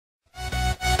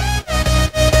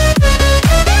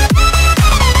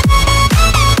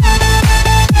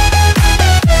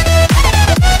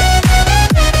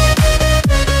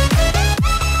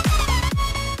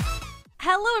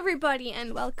everybody,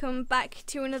 and welcome back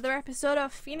to another episode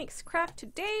of PhoenixCraft.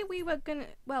 Today we're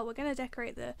gonna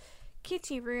decorate the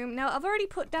kitty room. Now I've already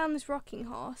put down this rocking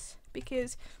horse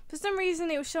because for some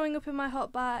reason it was showing up in my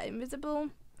hotbar invisible,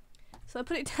 so I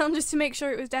put it down just to make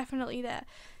sure it was definitely there.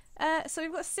 So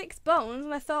we've got 6 bones,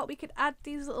 and I thought we could add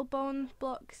these little bone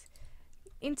blocks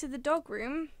into the dog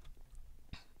room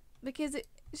because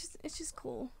it's just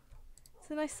cool. It's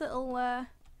a nice little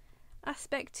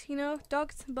aspect, you know,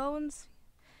 dogs and bones.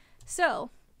 So,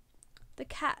 the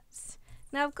cats.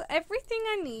 Now I've got everything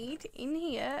I need in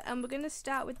here, and we're going to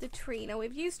start with the tree. Now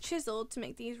we've used Chisel to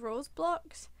make these rose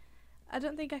blocks. I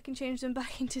don't think I can change them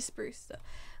back into spruce though.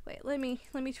 Wait, let me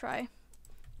try.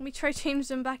 Let me try change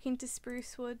them back into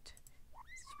spruce wood.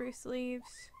 Spruce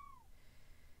leaves.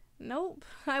 Nope,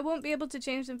 I won't be able to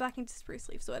change them back into spruce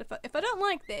leaves. So if I don't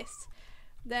like this,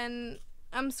 then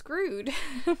I'm screwed.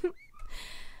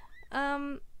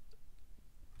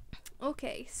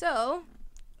 Okay, so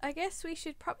I guess we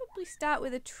should probably start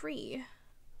with a tree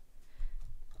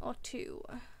or 2.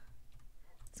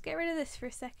 Let's get rid of this for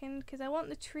a second because I want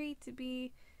the tree to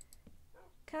be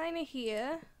kind of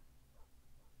here.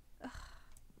 Ugh.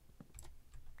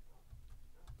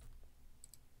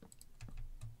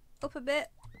 Up a bit.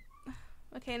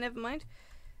 Okay, never mind.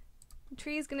 The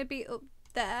tree is going to be up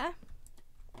there.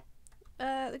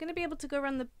 They're going to be able to go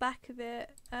around the back of it.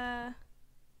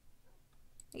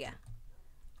 Yeah.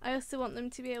 I also want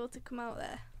them to be able to come out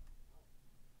there.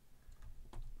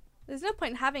 There's no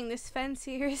point in having this fence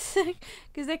here,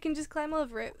 because they can just climb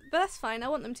over it. But that's fine. I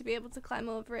want them to be able to climb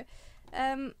over it.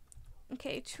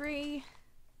 Okay, tree.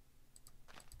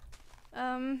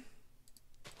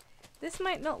 This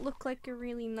might not look like a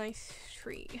really nice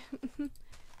tree.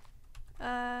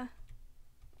 Let's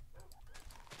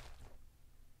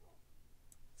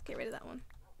get rid of that one.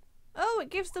 Oh,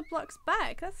 it gives the blocks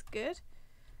back. That's good.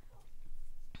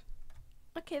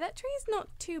 Okay, that tree is not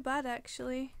too bad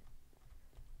actually.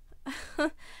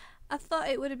 I thought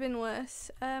it would have been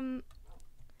worse. Let's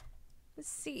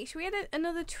see. Should we add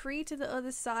another tree to the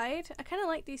other side? I kind of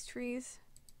like these trees.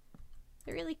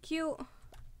 They're really cute.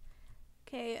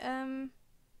 Okay, I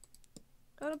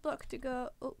want a block to go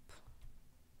up.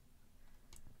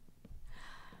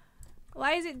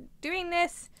 Why is it doing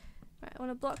this? Right, I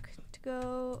want a block to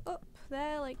go up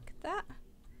there like that.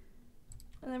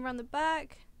 And then around the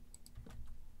back.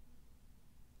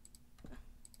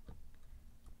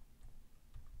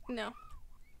 No.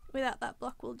 Without that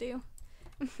block will do.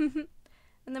 And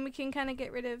then we can kind of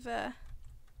get rid of,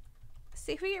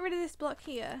 see if we get rid of this block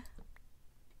here.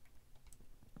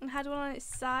 And had one on its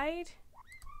side.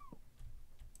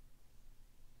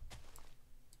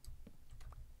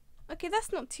 Okay,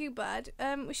 that's not too bad.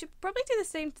 We should probably do the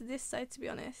same to this side, to be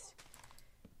honest.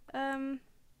 Like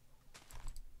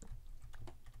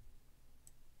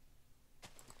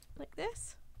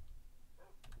this.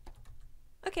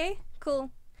 Okay,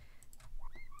 cool.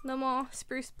 No more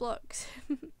spruce blocks.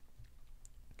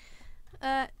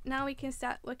 Now we can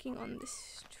start working on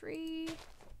this tree.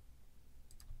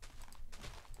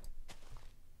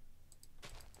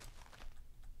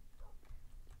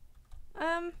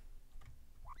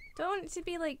 Don't want it to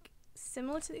be like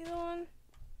similar to the other one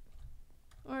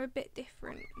or a bit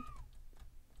different.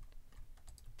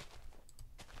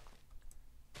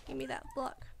 Give me that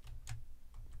block.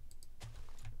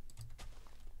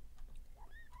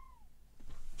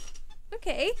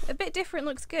 Okay, a bit different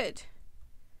looks good.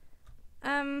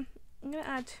 I'm gonna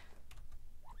add.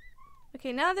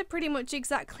 Okay, now they're pretty much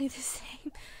exactly the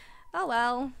same. Oh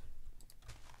well.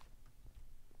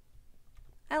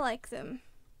 I like them.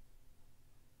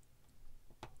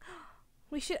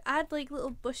 We should add like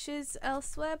little bushes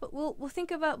elsewhere, but we'll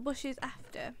think about bushes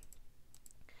after.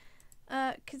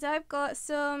 Cause I've got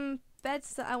some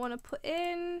beds that I want to put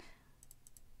in.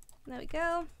 There we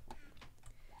go.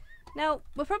 Now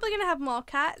we're probably gonna have more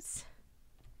cats,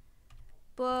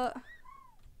 but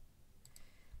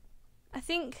I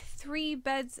think 3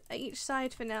 beds at each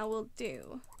side for now will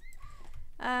do.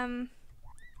 The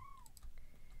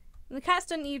cats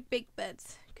don't need big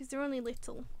beds because they're only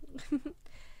little.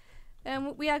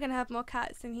 We are gonna have more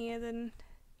cats in here than.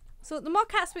 So the more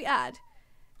cats we add,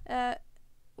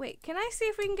 wait, can I see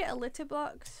if we can get a litter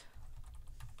box?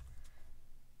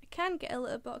 I can get a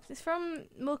litter box. It's from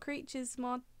More Creatures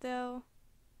Mod though.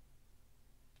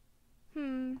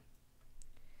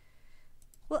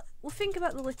 Well, we'll think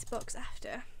about the litter box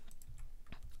after.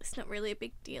 It's not really a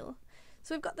big deal.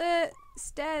 So we've got the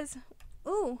stairs.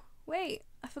 Oh, wait,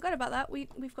 I forgot about that.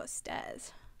 We've got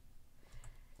stairs.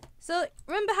 So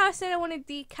remember how I said I wanted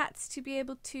the cats to be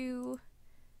able to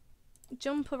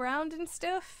jump around and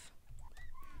stuff?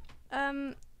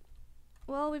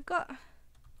 well, we've got,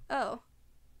 oh.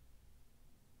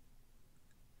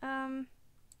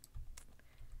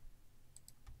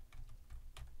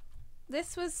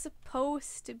 This was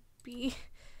supposed to be,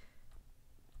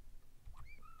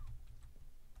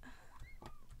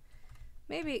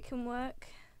 maybe it can work.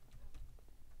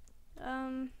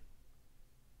 I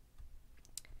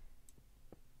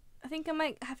think I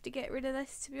might have to get rid of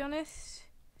this, to be honest.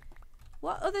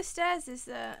 What other stairs is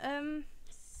there?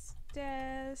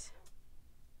 Stairs.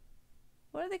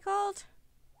 What are they called?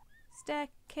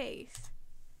 Staircase.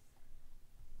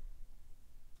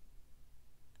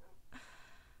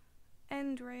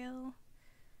 End rail.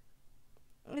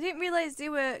 I didn't realize they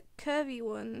were curvy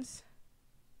ones.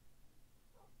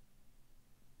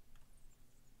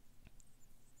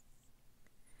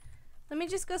 Let me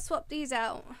just go swap these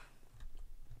out.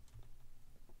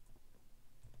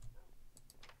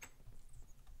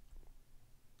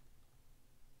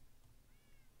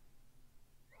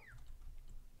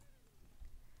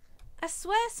 I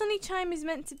swear Sunny Chime is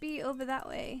meant to be over that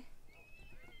way.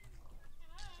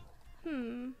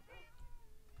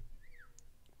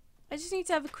 I just need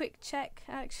to have a quick check,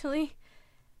 actually.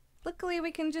 Luckily, we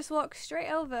can just walk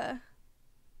straight over.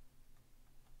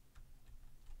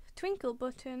 Twinkle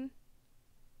button.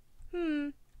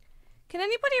 Can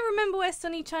anybody remember where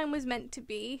Sunny Chime was meant to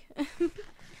be?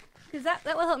 Because that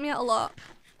will help me out a lot.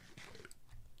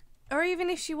 Or even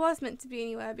if she was meant to be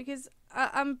anywhere, because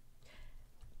I'm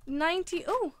 90...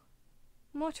 Oh!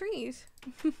 More trees.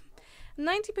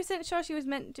 90% sure she was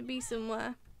meant to be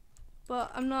somewhere.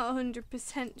 But I'm not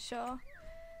 100% sure.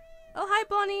 Oh, hi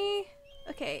Bonnie!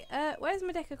 Okay, where's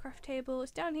my Decocraft table?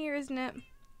 It's down here, isn't it?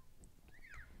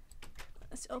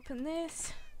 Let's open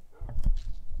this.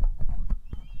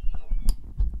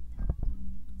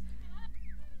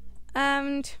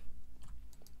 And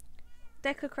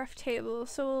Decocraft table.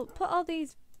 So we'll put all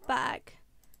these back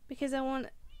because I want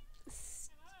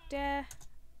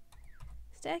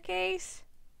staircase.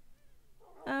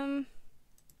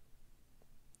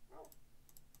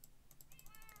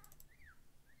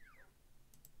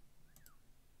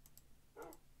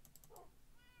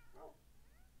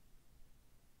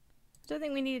 I don't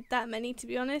think we needed that many, to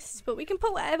be honest, but we can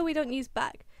put whatever we don't use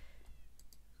back.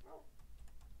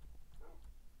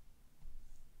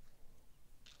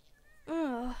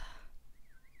 Oh.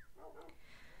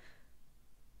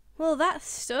 Well, that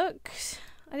sucks.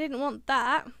 I didn't want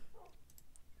that.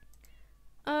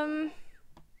 I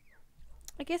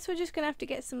guess we're just gonna have to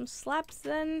get some slabs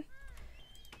then.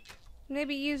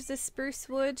 Maybe use the spruce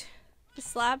wood for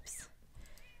slabs.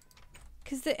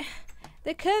 Because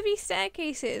they're curvy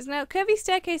staircases. Now, curvy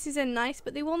staircases are nice,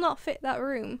 but they will not fit that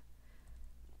room.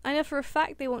 I know for a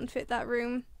fact they won't fit that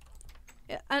room.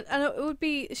 And it would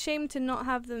be a shame to not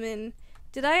have them in.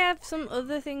 Did I have some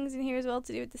other things in here as well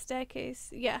to do with the staircase?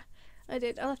 Yeah, I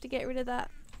did. I'll have to get rid of that.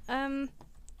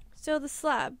 So the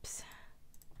slabs.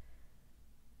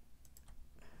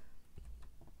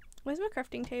 Where's my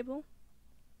crafting table?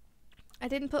 I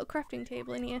didn't put a crafting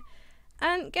table in here.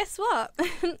 And guess what?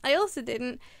 I also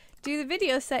didn't do the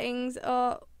video settings.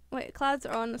 Or wait, clouds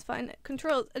are on, that's fine.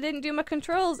 Controls. I didn't do my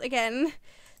controls again.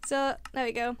 So there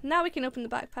we go. Now we can open the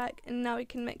backpack and now we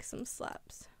can make some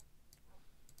slabs.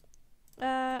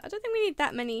 I don't think we need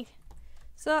that many.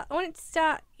 So I want it to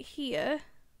start here.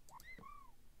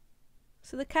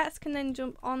 So the cats can then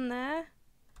jump on there.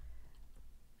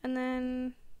 And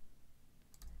then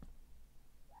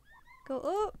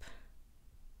go up.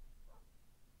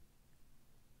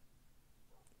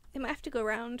 They might have to go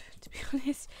around, to be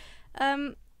honest.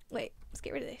 Wait, let's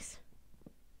get rid of this.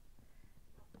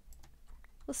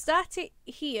 We'll start it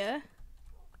here.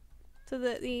 So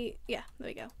that yeah, there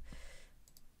we go.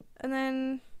 And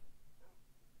then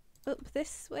up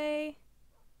this way.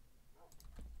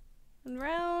 And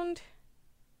round.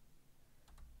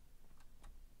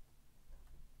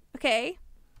 Okay.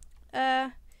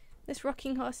 This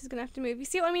rocking horse is gonna have to move. You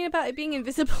see what I mean about it being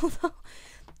invisible though?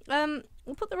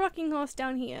 We'll put the rocking horse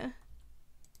down here.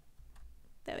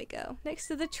 There we go. Next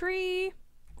to the tree.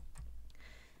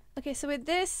 Okay, so with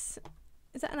this,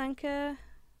 is that an anchor?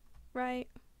 Right.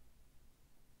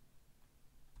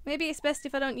 Maybe it's best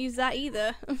if I don't use that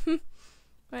either.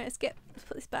 Right, let's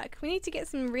put this back. We need to get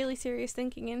some really serious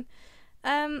thinking in.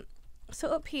 So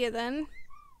up here then,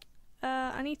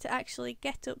 I need to actually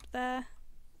get up there.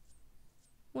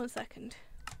 1 second.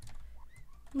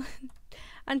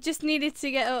 I just needed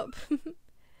to get up.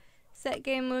 Set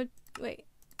game mode. Wait.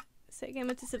 Set game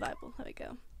mode to survival. There we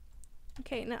go.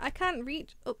 Okay, now I can't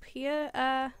reach up here.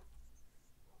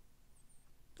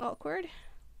 Awkward.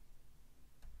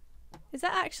 Is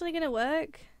that actually gonna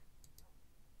work?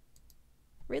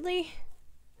 Really?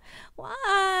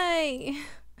 Why?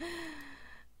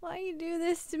 Why you do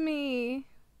this to me?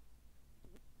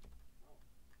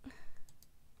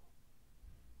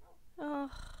 Oh.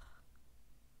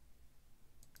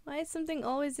 Why is something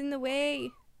always in the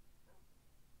way?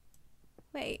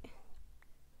 Wait.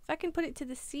 If I can put it to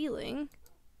the ceiling.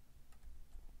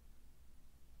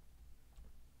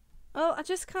 Oh, I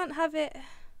just can't have it.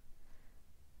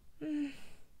 I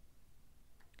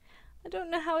don't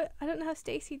know how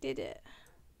Stacy did it.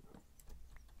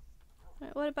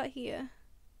 Right, what about here?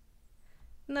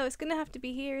 No, it's gonna have to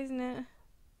be here, isn't it?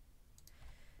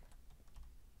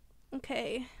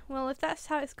 Okay, well if that's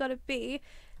how it's gotta be,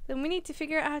 then we need to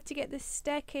figure out how to get this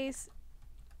staircase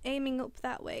aiming up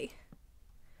that way.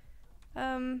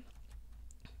 So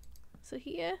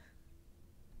here.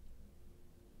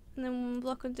 And then one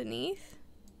block underneath.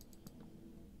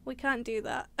 We can't do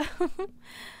that.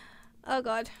 Oh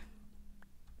god.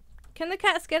 Can the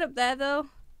cats get up there though?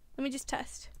 Let me just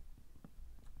test.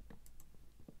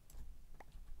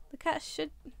 The cats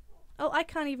should... Oh, I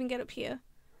can't even get up here.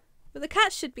 But the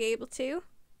cats should be able to.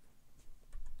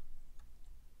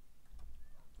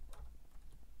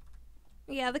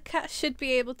 Yeah, the cats should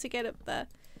be able to get up there.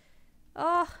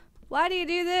 Oh, why do you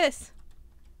do this?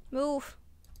 Move.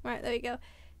 Right, there we go.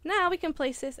 Now we can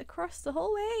place this across the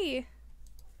whole way.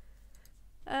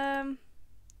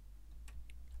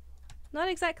 Not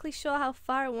exactly sure how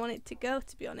far I want it to go,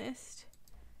 to be honest.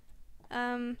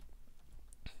 I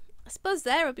suppose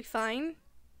there will be fine.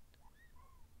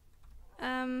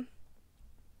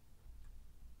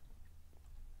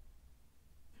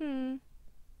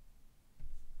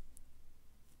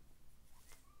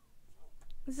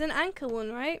 There's an anchor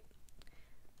one, right?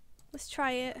 Let's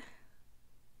try it.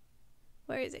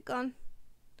 Where is it gone?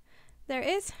 There it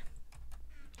is.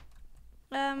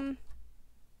 Why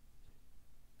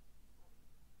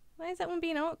is that one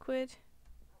being awkward?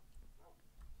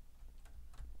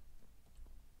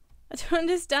 I don't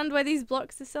understand why these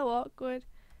blocks are so awkward.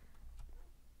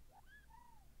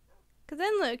 Cause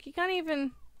then look, you can't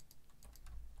even...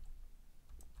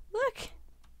 Look!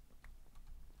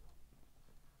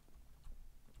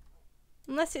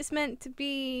 Unless it's meant to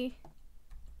be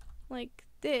like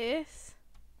this.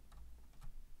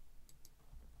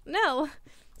 No!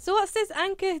 So what's this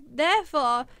anchor there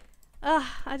for?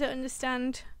 I don't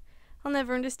understand. I'll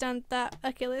never understand that.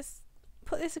 Okay, let's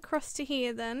put this across to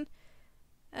here then.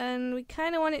 And we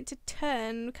kind of want it to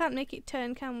turn. We can't make it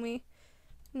turn, can we?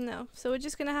 No. So we're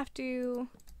just going to have to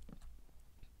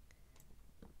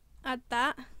add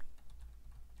that.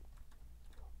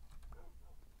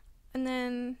 And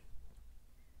then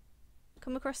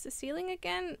come across the ceiling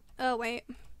again. Oh, wait.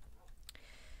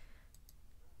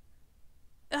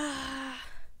 That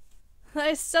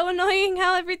is so annoying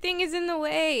how everything is in the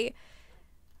way.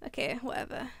 Okay,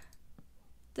 whatever.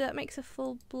 That makes a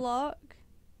full block.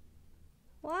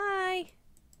 Why?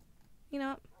 You know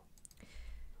what?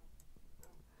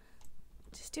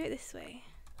 Just do it this way.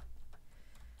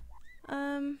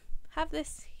 Have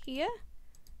this here.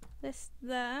 This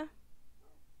there.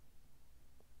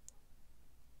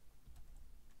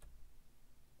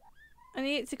 I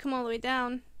need it to come all the way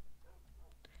down.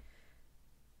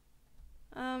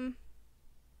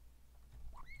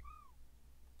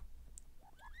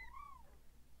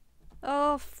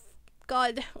 Oh,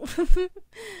 God.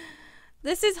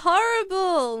 This is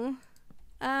horrible.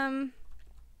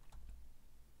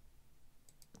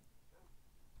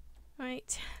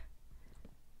 Right.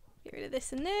 Get rid of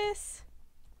this and this.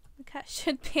 The cat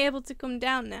should be able to come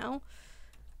down now.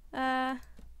 Have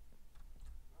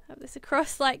this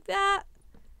across like that.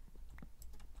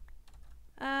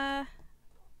 I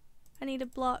need a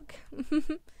block.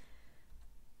 A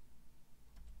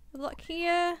block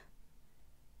here.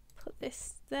 Put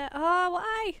this there. Oh,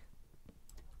 why?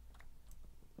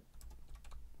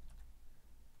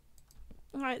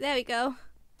 Alright, there we go.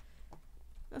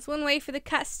 That's one way for the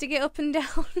cats to get up and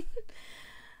down.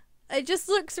 It just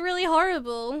looks really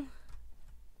horrible.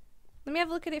 Let me have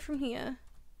a look at it from here.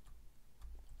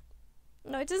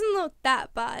 No, it doesn't look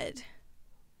that bad.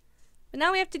 But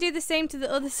now we have to do the same to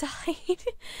the other side.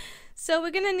 So we're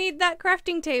gonna need that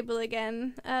crafting table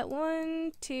again.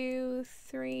 1, 2,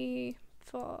 3,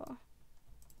 4.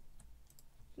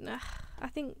 Nah, I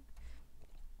think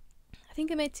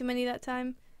I made too many that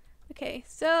time. Okay,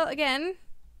 so again.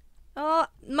 Oh,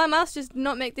 my mouse just did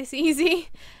not make this easy.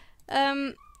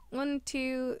 1,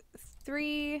 2,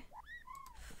 3,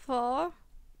 4.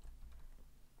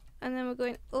 And then we're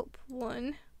going up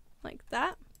 1, like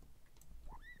that.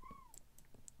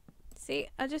 See,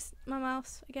 my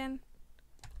mouse again.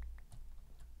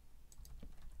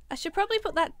 I should probably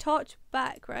put that torch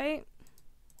back, right?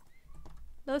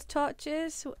 Those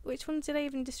torches, which ones did I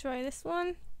even destroy? This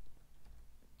one?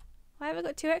 Why have I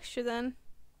got 2 extra then?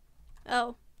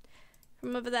 Oh,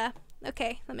 from over there.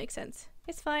 Okay, that makes sense.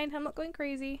 It's fine, I'm not going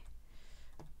crazy.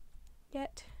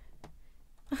 Yet.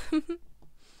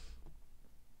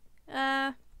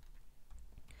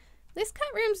 This cat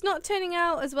room's not turning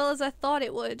out as well as I thought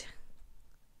it would.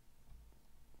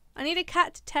 I need a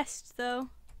cat to test though.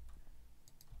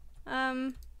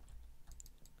 Let's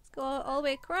go all the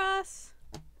way across.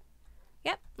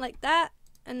 Yep, like that.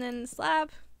 And then the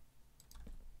slab.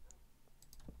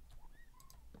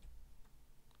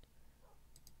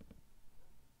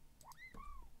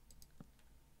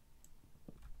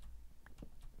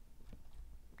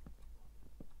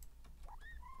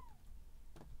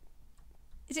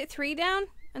 Is it 3 down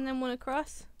and then 1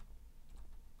 across?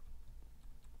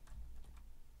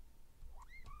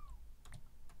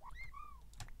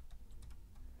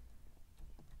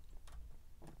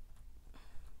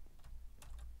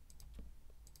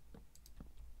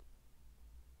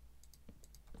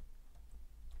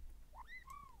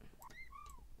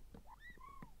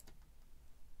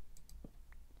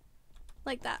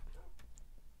 Like that.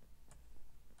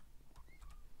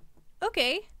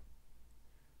 Okay.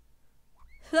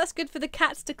 So that's good for the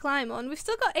cats to climb on. We've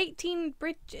still got 18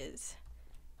 bridges.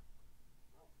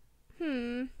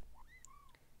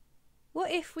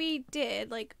 What if we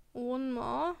did like 1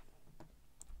 more?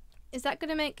 Is that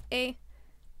gonna make a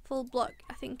full block?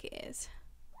 I think it is.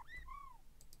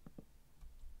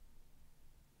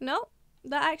 No,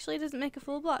 that actually doesn't make a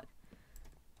full block.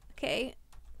 Okay.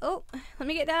 Oh, let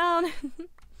me get down.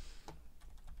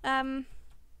 Have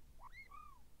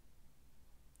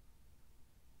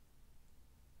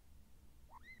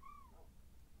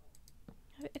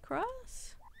it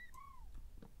across.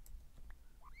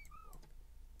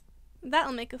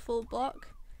 That'll make a full block.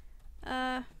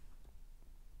 It's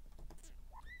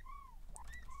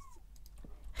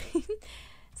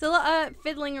a lot of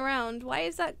fiddling around. Why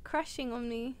is that crashing on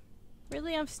me?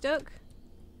 Really, I'm stuck?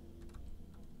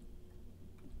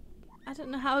 I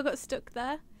don't know how I got stuck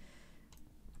there.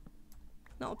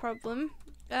 Not a problem.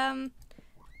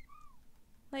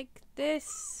 Like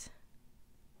this.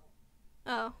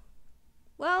 Oh.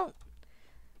 Well,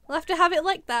 I'll have to have it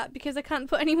like that because I can't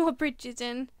put any more bridges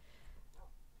in.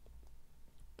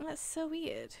 That's so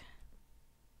weird.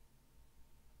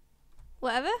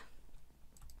 Whatever.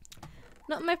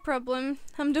 Not my problem.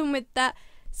 I'm done with that.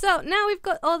 So now we've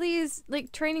got all these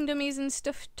like training dummies and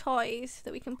stuffed toys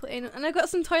that we can put in, and I've got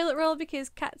some toilet roll because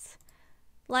cats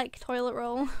like toilet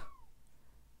roll.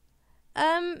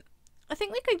 I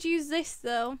think we could use this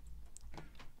though.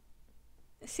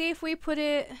 See if we put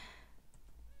it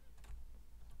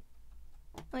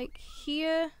like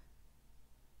here.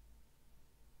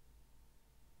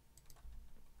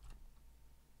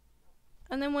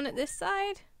 And then one at this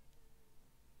side.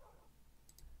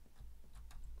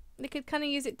 They could kind of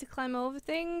use it to climb over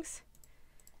things.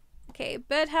 Okay,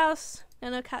 birdhouse. I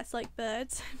know cats like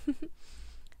birds.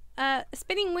 A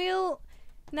spinning wheel.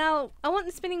 Now, I want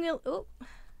the spinning wheel. Oh,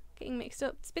 getting mixed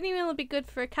up. Spinning wheel would be good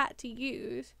for a cat to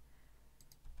use.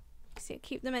 So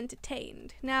keep them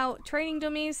entertained. Now, training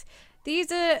dummies.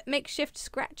 These are makeshift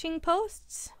scratching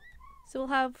posts. So we'll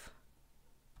have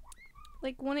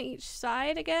like 1 at each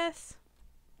side, I guess.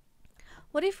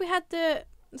 What if we had the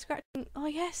scratching? Oh,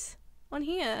 yes. On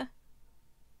here.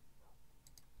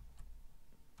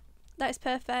 That is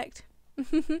perfect.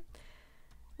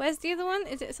 Where's the other one?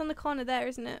 It's on the corner there,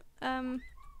 isn't it? Are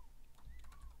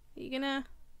you gonna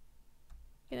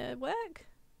work?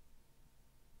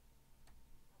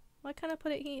 Why can't I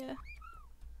put it here?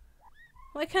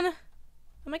 Why can't I?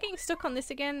 Am I getting stuck on this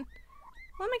again?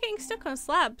 Why am I getting stuck on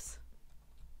slabs?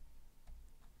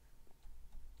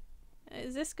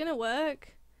 Is this gonna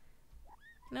work?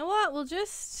 You know what? We'll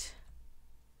just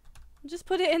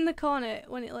put it in the corner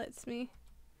when it lets me.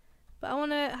 But I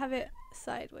want to have it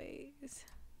sideways.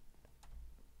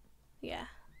 Yeah.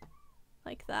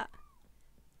 Like that.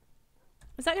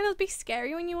 Is that going to be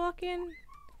scary when you walk in?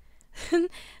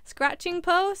 Scratching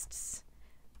posts.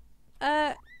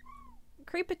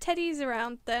 Creeper teddies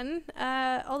around then.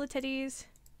 All the teddies.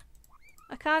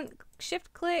 I can't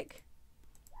shift click.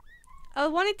 I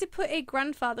wanted to put a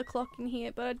grandfather clock in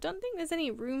here, but I don't think there's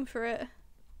any room for it.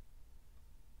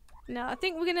 No, I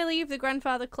think we're gonna leave the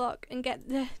grandfather clock and get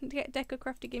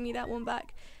Decocraft to give me that one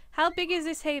back. How big is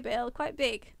this hay bale? Quite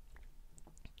big.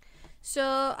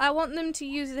 So I want them to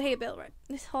use the hay bale. Right,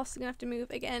 this horse is gonna have to move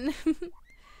again.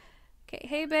 Okay,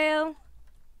 hay bale,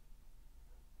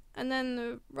 and then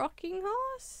the rocking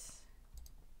horse.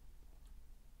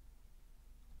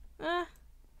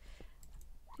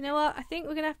 You know what? I think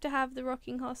we're going to have the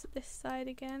rocking horse at this side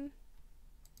again.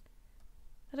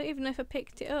 I don't even know if I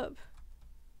picked it up.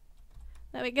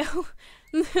 There we go.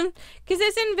 Because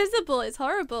it's invisible. It's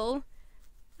horrible.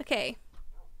 Okay.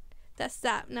 That's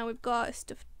that. Now we've got a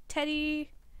stuffed teddy.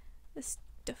 A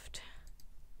stuffed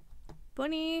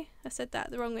bunny. I said that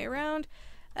the wrong way around.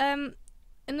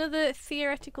 Another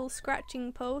theoretical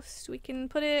scratching post. We can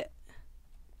put it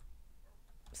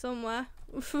somewhere.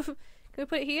 Can we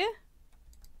put it here?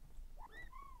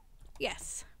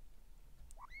 Yes.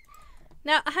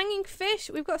 Now, a hanging fish.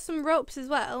 We've got some ropes as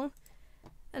well.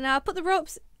 And I'll put the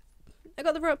ropes. I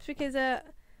got the ropes because I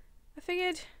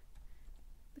figured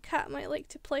the cat might like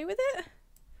to play with it.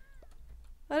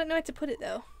 I don't know where to put it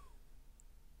though.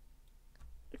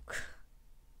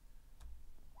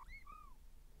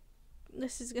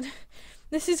 This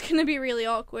is gonna be really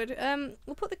awkward.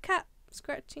 We'll put the cat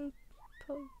scratching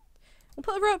pole. We'll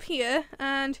put a rope here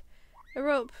and a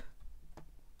rope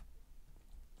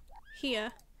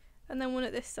here, and then one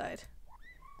at this side.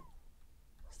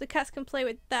 So the cats can play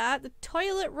with that. The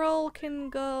toilet roll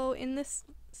can go in this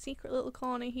secret little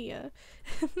corner here.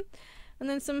 And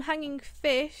then some hanging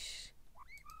fish.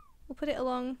 We'll put it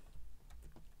along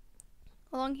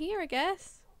here, I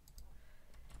guess.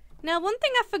 Now, one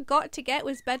thing I forgot to get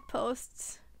was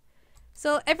bedposts.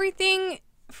 So everything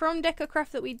from Decocraft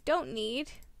that we don't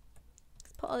need.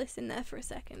 Let's put all this in there for a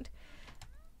second.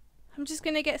 I'm just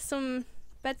gonna get some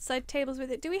bedside tables with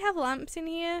it. Do we have lamps in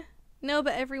here? No,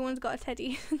 but everyone's got a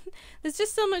teddy. There's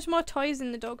just so much more toys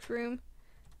in the dog's room.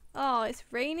 Oh, it's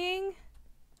raining.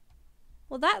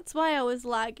 Well, that's why I was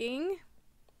lagging.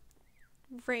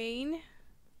 Rain.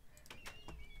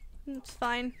 It's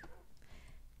fine.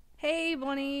 Hey,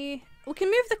 Bonnie. We can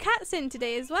move the cats in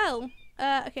today as well.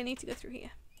 Okay, I need to go through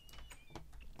here.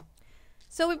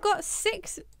 So we've got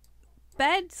 6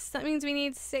 beds. That means we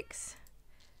need 6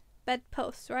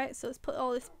 bedposts, right? So let's put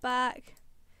all this back.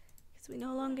 Because we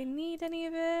no longer need any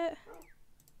of it.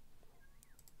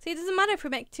 See, it doesn't matter if we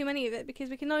make too many of it because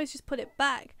we can always just put it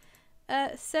back.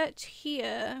 Search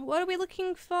here. What are we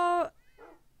looking for?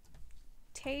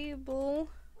 Table.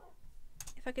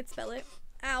 If I could spell it.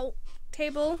 Ow.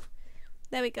 Table.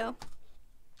 There we go.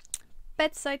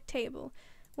 Bedside table.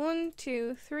 1,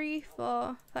 2, 3,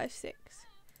 4, 5, 6.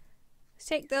 Let's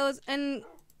take those. And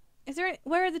is there any,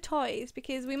 where are the toys?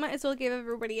 Because we might as well give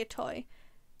everybody a toy.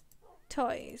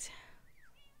 Toys.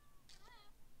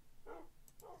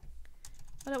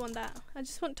 I don't want that. I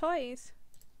just want toys.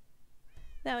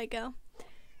 There we go.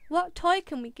 What toy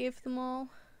can we give them all?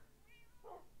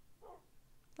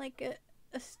 Like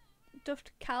a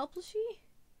stuffed cow plushie?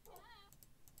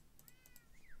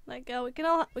 Like,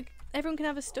 everyone can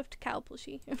have a stuffed cow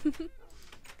plushie.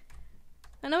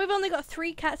 I know we've only got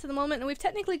 3 cats at the moment, and we've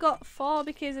technically got 4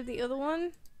 because of the other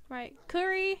one. Right,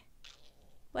 Curry.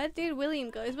 Where did William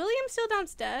go? Is William still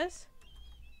downstairs?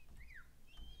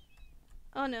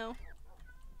 Oh no.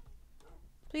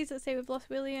 Please let's say we've lost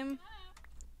William.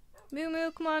 Moo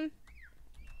Moo, come on.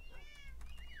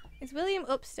 Is William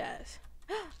upstairs?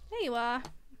 There you are.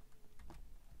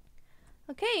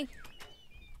 Okay.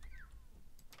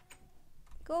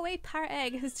 Go away, parrot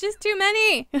egg. It's just too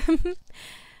many. Are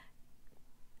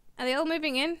they all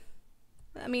moving in?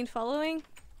 I mean, following?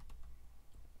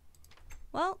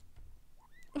 Well,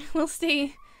 we'll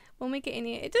see when we get in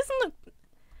here. It doesn't look...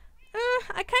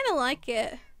 I kind of like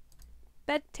it.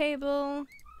 Bed table.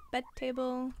 Bed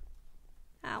table.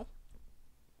 Ow.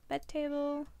 Bed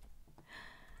table.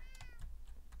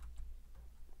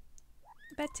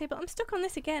 Bed table. I'm stuck on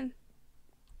this again.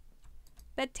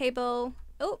 Bed table.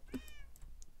 Oh.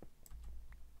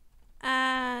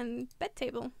 And bed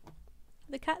table.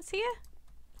 The cat's here.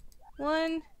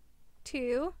 1,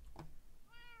 2.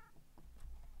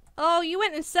 Oh, you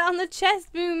went and sat on the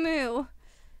chest, Moo Moo.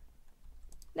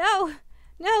 No.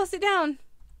 No, sit down.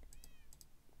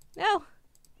 No.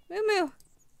 Moo Moo.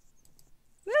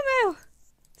 Moo Moo.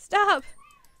 Stop.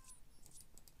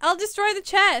 I'll destroy the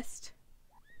chest.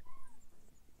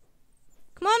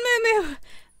 Come on, Moo Moo.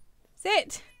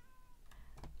 Sit.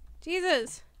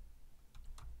 Jesus.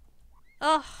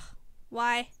 Ugh.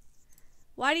 Why?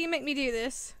 Why do you make me do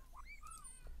this?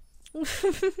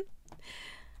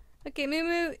 Okay, Moo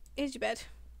Moo, here's your bed.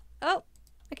 Oh.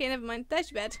 Okay, never mind.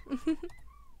 There's your bed.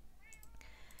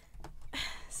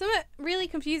 Something really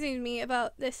confusing me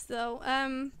about this, though.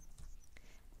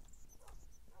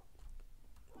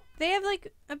 They have,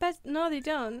 like, a bed... No, they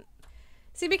don't.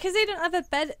 See, because they don't have a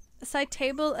bedside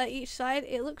table at each side,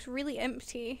 it looks really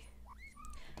empty.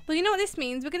 Well, you know what this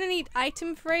means? We're going to need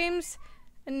item frames,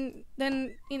 and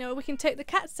then, you know, we can take the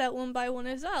cats out one by one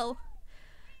as well.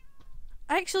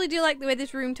 I actually do like the way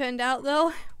this room turned out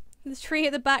though. The tree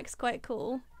at the back's quite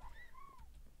cool.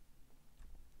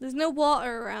 There's no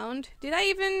water around. Did I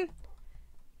even...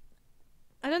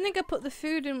 I don't think I put the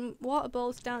food and water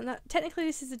bowls down. That technically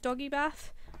this is a doggy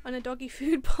bath on a doggy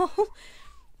food bowl.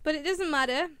 But it doesn't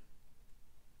matter.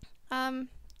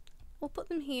 We'll put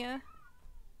them here.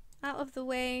 Out of the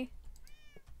way.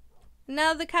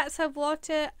 Now the cats have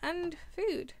water and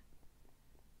food.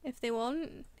 If they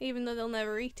want. Even though they'll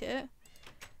never eat it.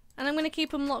 And I'm going to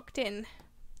keep them locked in.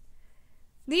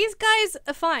 These guys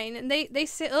are fine. And they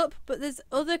sit up. But there's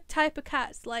other type of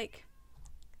cats like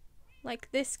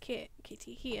this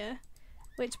kitty here.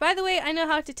 Which, by the way, I know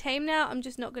how to tame now. I'm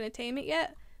just not going to tame it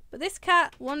yet. But this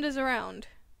cat wanders around.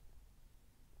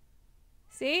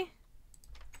 See?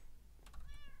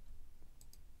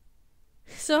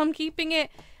 So I'm keeping it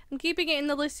in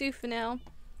the lasso for now.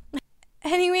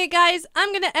 Anyway guys,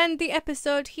 I'm gonna end the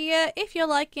episode here. If you're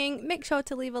liking, make sure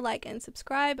to leave a like and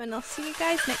subscribe, and I'll see you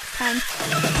guys next time.